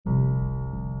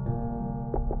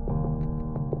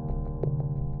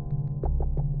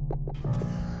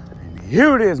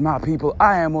Here it is, my people.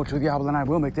 I am Ocho Diablo, and I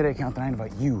will make today count, and I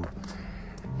invite you,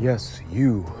 yes,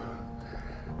 you,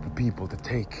 the people, to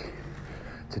take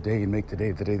today and make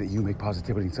today the day that you make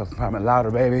positivity and self-empowerment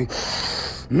louder, baby.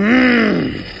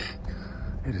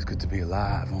 It is good to be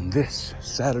alive on this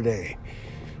Saturday,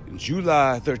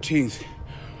 July 13th,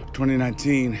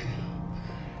 2019,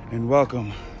 and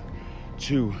welcome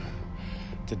to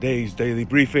today's daily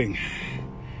briefing.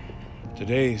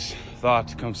 Today's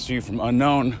thought comes to you from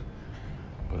unknown,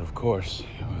 but of course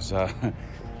it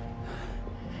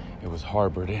was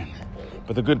harbored in.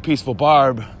 But the good peaceful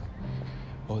Barb,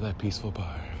 oh, that peaceful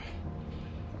Barb.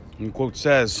 And the quote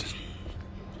says,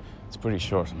 it's pretty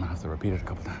short, so I'm gonna have to repeat it a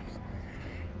couple times.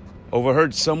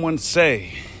 Overheard someone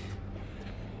say,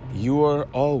 you are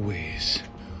always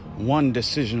one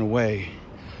decision away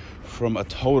from a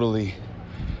totally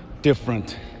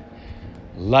different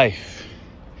life.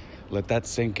 Let that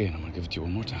sink in. I'm gonna give it to you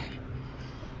one more time.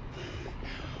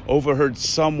 Overheard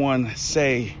someone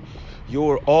say,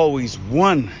 you're always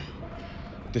one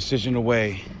decision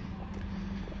away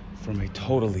from a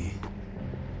totally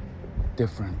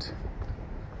different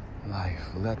life.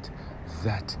 Let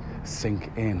that sink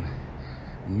in.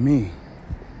 Me,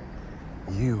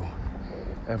 you,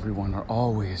 everyone are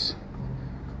always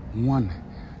one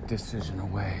decision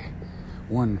away.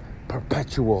 One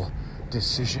perpetual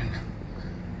decision.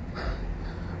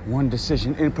 One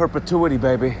decision in perpetuity,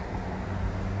 baby.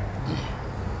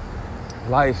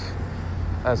 Life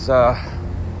as I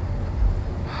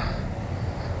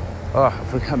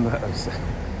forgot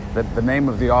the name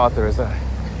of the author is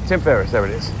Tim Ferriss. There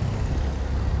it is.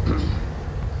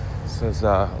 Says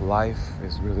life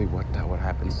is really what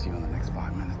happens to you in the next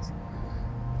 5 minutes,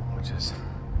 which is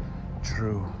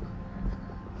true.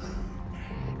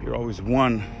 You're always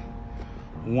one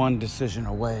decision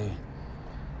away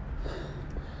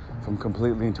from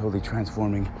completely and totally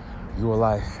transforming your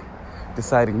life.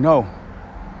 Deciding, no,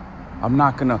 I'm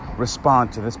not gonna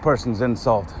respond to this person's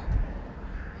insult.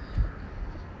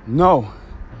 No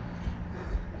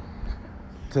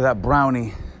to that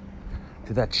brownie,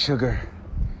 to that sugar.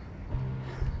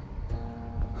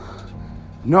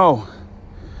 No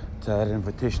to that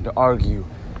invitation to argue.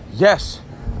 Yes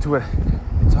to it.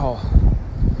 It's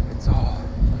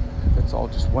all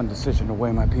just one decision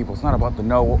away, my people. It's not about the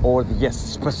no or the yes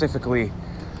specifically,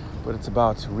 but it's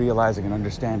about realizing and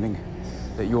understanding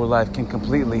that your life can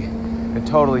completely and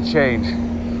totally change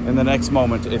in the next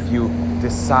moment if you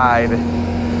decide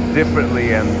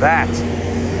differently. And that,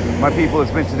 my people, has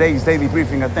been today's daily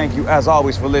briefing. I thank you, as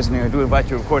always, for listening. I do invite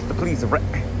you, of course, to please rate,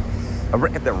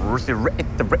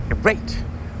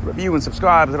 review, and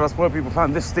subscribe to help more people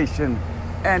find this station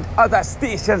and other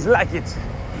stations like it.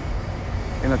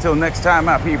 And until next time,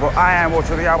 my people, I am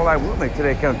Ocho Diablo. I will make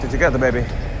today count together, baby.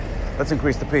 Let's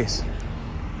increase the peace.